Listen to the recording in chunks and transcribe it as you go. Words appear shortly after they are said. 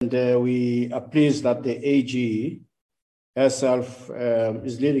we are pleased that the AG herself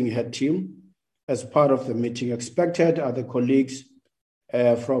is leading her team as part of the meeting. Expected are the colleagues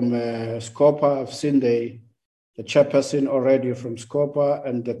from SCOPA. I've seen the chairperson already from SCOPA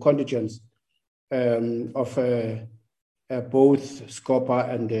and the contingents of both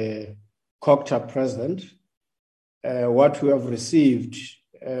SCOPA and the COCTA present. What we have received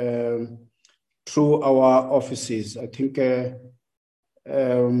through our offices, I think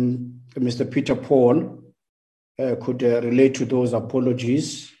Mr. Peter Paul could relate to those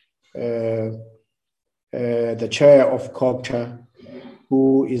apologies. The chair of COCTA,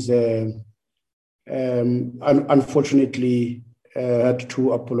 who is unfortunately had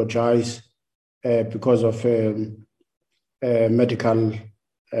to apologize because of a medical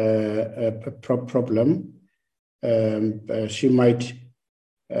problem. She might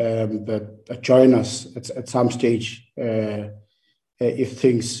join us at some stage if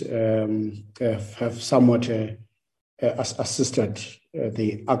things have somewhat assisted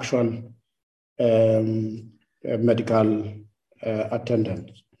the actual medical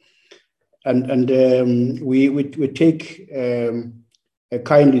attendant. And we take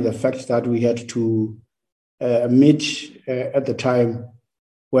kindly the fact that we had to meet at the time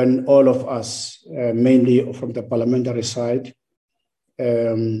when all of us, mainly from the parliamentary side,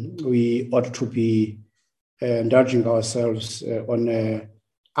 we ought to be indulging ourselves on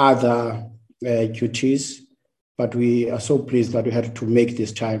other duties, but we are so pleased that we had to make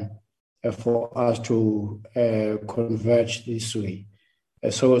this time for us to converge this way.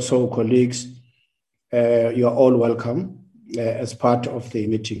 So colleagues, you are all welcome as part of the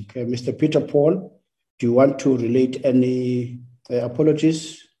meeting. Mr. Peter Paul, do you want to relate any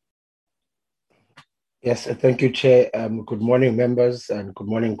apologies? Yes, thank you, Chair. Good morning, members, and good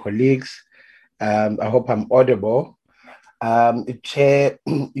morning, colleagues. I hope I'm audible. Chair,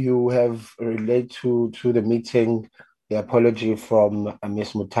 you have relayed to the meeting the apology from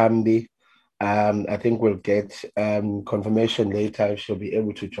Ms. Mutambi. I think we'll get confirmation later if she'll be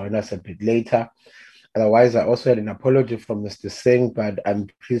able to join us a bit later. Otherwise, I also had an apology from Mr. Singh, but I'm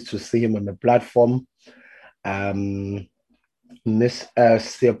pleased to see him on the platform. Ms.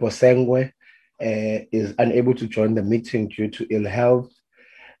 Seposengwe is unable to join the meeting due to ill health.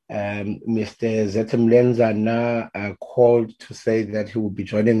 Mr. Zetemlenza called to say that he will be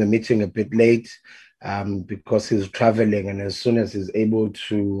joining the meeting a bit late because he's traveling, and as soon as he's able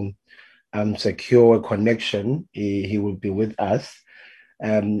to secure a connection, he will be with us.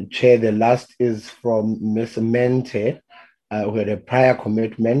 Chair, the last is from Ms. Mente, who had a prior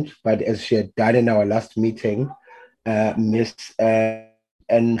commitment, but as she had done in our last meeting, Ms.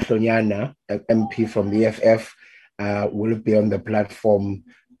 Nhlonyana, MP from the EFF, will be on the platform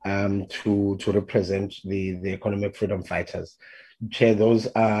to represent the economic freedom fighters. Chair, those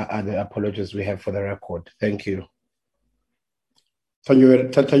are the apologies we have for the record. Thank you. Thank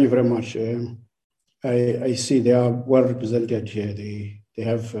you very much. I see they are well represented here. They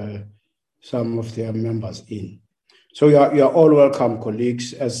have some of their members in. So you are all welcome,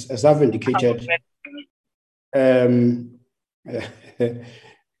 colleagues. As I've indicated, Honorable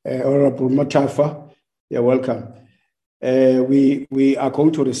Matafa, you're welcome. We are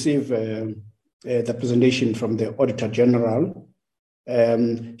going to receive the presentation from the Auditor-General.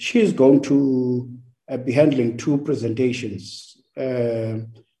 She is going to be handling two presentations,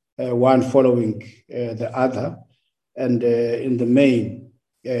 one following the other, and in the main,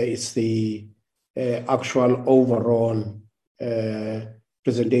 it's the actual overall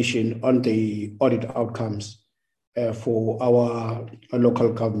presentation on the audit outcomes for our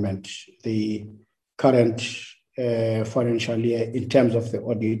local government, the current financial year in terms of the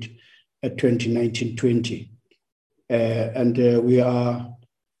audit 2019-20. And we are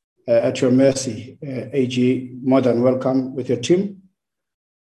at your mercy. AG, more than welcome with your team.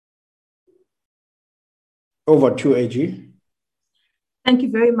 Over to AG. Thank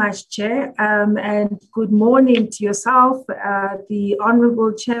you very much, Chair, and good morning to yourself, the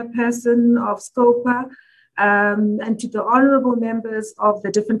Honourable Chairperson of SCOPA, and to the honourable members of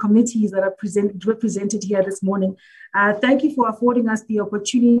the different committees that are represented here this morning. Thank you for affording us the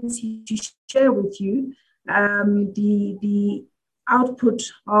opportunity to share with you the output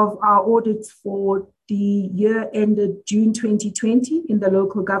of our audits for the year ended June 2020 in the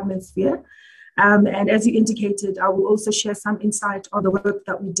local government sphere. And as you indicated, I will also share some insight on the work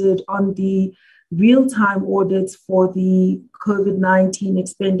that we did on the real-time audits for the COVID-19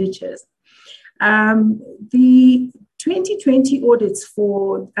 expenditures. The 2020 audits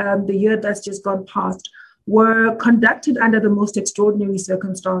for the year that's just gone past were conducted under the most extraordinary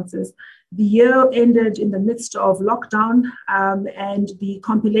circumstances. The year ended in the midst of lockdown, and the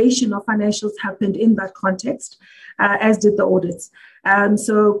compilation of financials happened in that context, as did the audits.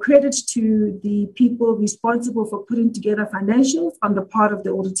 So credit to the people responsible for putting together financials on the part of the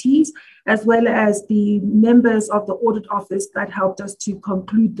auditees, as well as the members of the audit office that helped us to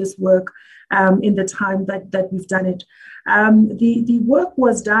conclude this work in the time that we've done it. The work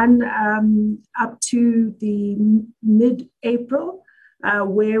was done up to the mid-April,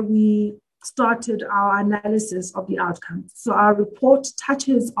 where we started our analysis of the outcomes. So our report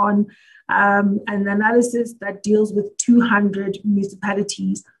touches on an analysis that deals with 200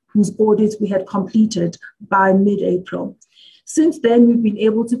 municipalities whose audits we had completed by mid-April. Since then, we've been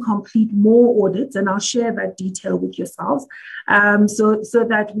able to complete more audits, and I'll share that detail with yourselves, so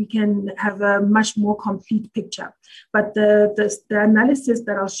that we can have a much more complete picture. But the analysis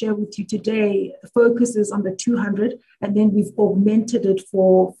that I'll share with you today focuses on the 200, and then we've augmented it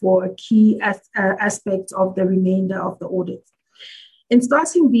for a key aspect of the remainder of the audits. In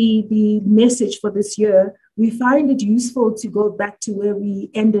starting the message for this year, we find it useful to go back to where we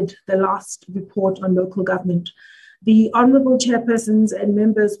ended the last report on local government. The honorable chairpersons and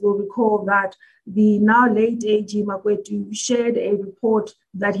members will recall that the now late AG Makwetu shared a report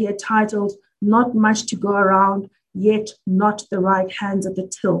that he had titled, "Not Much to Go Around, Yet Not the Right Hands at the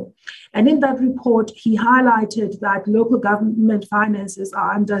Till." And in that report, he highlighted that local government finances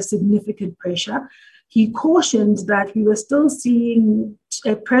are under significant pressure. He cautioned that we were still seeing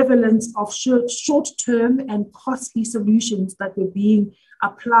a prevalence of short-term and costly solutions that were being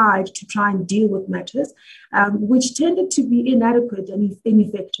applied to try and deal with matters, which tended to be inadequate and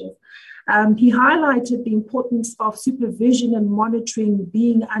ineffective. He highlighted the importance of supervision and monitoring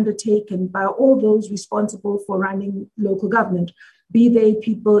being undertaken by all those responsible for running local government, be they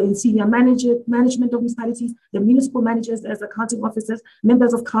people in senior management of municipalities, the municipal managers as accounting officers,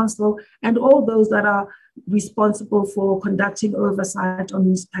 members of council, and all those that are responsible for conducting oversight on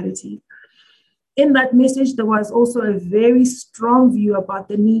municipalities. In that message, there was also a very strong view about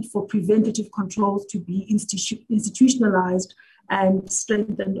the need for preventative controls to be institutionalized and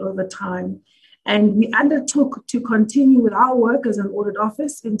strengthened over time. And we undertook to continue with our work as an audit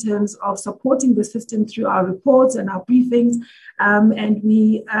office in terms of supporting the system through our reports and our briefings. And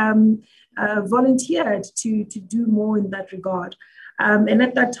we volunteered to do more in that regard. And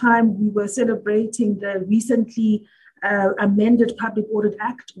at that time, we were celebrating the recently amended Public Audit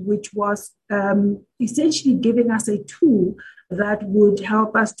Act, which was essentially giving us a tool that would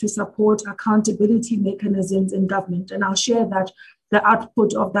help us to support accountability mechanisms in government. And I'll share the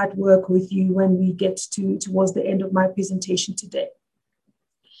output of that work with you when we get towards the end of my presentation today.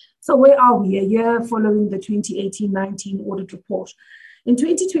 So where are we? A year following the 2018-19 audit report. In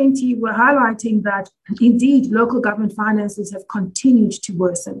 2020, we're highlighting that indeed local government finances have continued to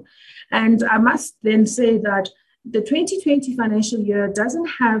worsen. And I must then say that the 2020 financial year doesn't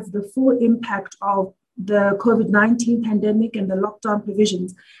have the full impact of the COVID-19 pandemic and the lockdown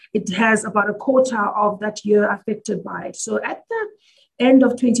provisions. It has about a quarter of that year affected by it. So at the end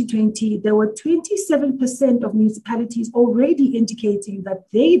of 2020, there were 27% of municipalities already indicating that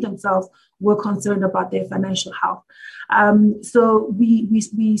they themselves were concerned about their financial health. So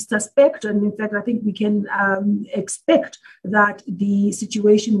we suspect, and in fact, I think we can expect that the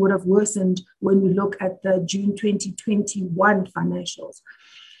situation would have worsened when we look at the June 2021 financials.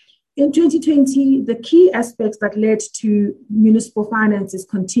 In 2020, the key aspects that led to municipal finances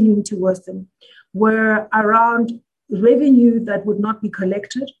continuing to worsen were around revenue that would not be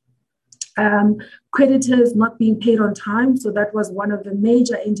collected, creditors not being paid on time. So that was one of the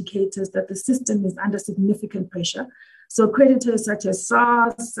major indicators that the system is under significant pressure. So creditors such as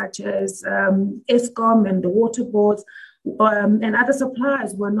SARS, such as ESCOM and the water boards, and other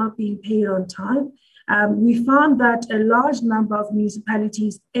suppliers were not being paid on time. We found that a large number of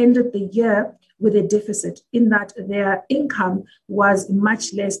municipalities ended the year with a deficit in that their income was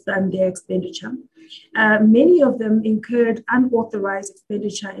much less than their expenditure. Many of them incurred unauthorized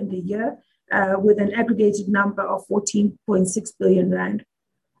expenditure in the year with an aggregated number of 14.6 billion rand.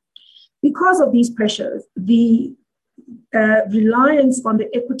 Because of these pressures, the reliance on the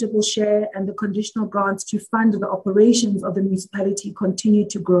equitable share and the conditional grants to fund the operations of the municipality continued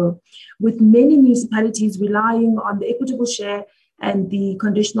to grow, with many municipalities relying on the equitable share and the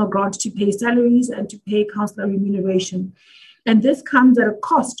conditional grant to pay salaries and to pay councillor remuneration. And this comes at a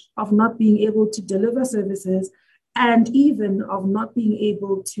cost of not being able to deliver services and even of not being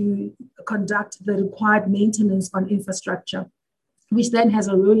able to conduct the required maintenance on infrastructure, which then has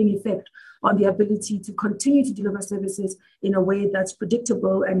a rolling effect on the ability to continue to deliver services in a way that's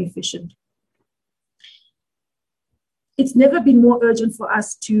predictable and efficient. It's never been more urgent for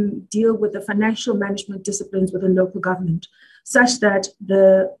us to deal with the financial management disciplines within local government, such that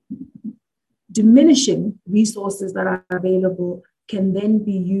the diminishing resources that are available can then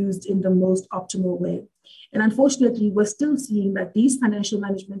be used in the most optimal way. And unfortunately, we're still seeing that these financial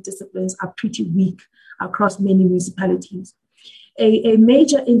management disciplines are pretty weak across many municipalities. A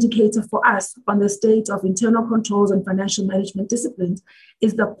major indicator for us on the state of internal controls and financial management disciplines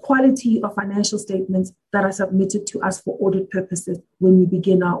is the quality of financial statements that are submitted to us for audit purposes when we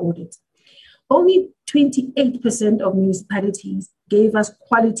begin our audit. Only 28% of municipalities gave us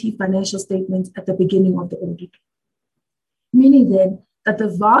quality financial statements at the beginning of the audit, meaning then that the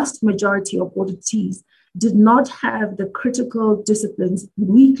vast majority of auditees did not have the critical disciplines,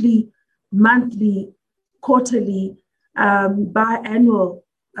 weekly, monthly, quarterly, biannual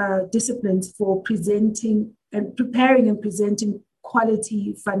disciplines for presenting and preparing and presenting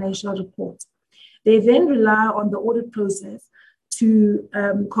quality financial reports. They then rely on the audit process to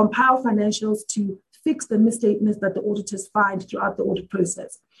compile financials to fix the misstatements that the auditors find throughout the audit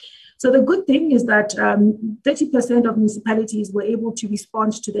process. So the good thing is that 30% of municipalities were able to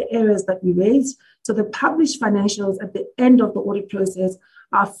respond to the errors that we raised. So the published financials at the end of the audit process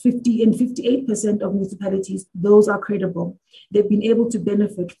are 58% of municipalities. Those are credible. They've been able to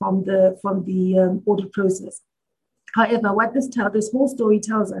benefit from the audit process. However, what this whole story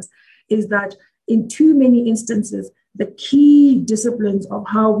tells us is that in too many instances, the key disciplines of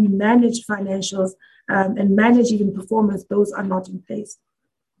how we manage financials and manage even performance, those are not in place.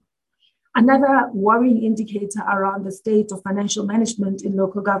 Another worrying indicator around the state of financial management in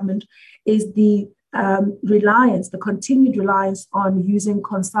local government is the continued reliance on using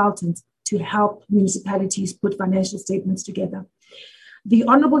consultants to help municipalities put financial statements together. The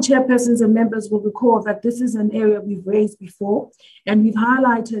honorable chairpersons and members will recall that this is an area we've raised before, and we've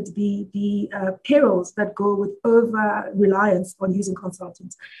highlighted the perils that go with over-reliance on using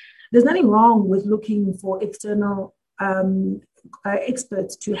consultants. There's nothing wrong with looking for external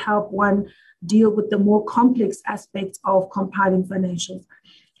experts to help one deal with the more complex aspects of compiling financials.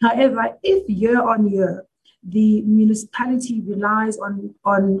 However, if year on year, the municipality relies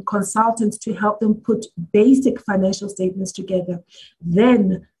on consultants to help them put basic financial statements together,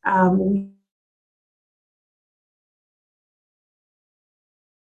 then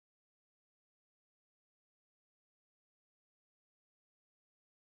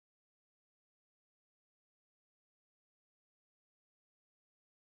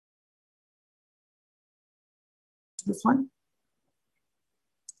this one.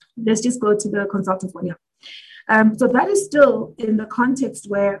 Let's just go to the consultants one, yeah. So that is still in the context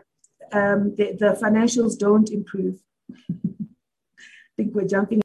where the financials don't improve. I think we're jumping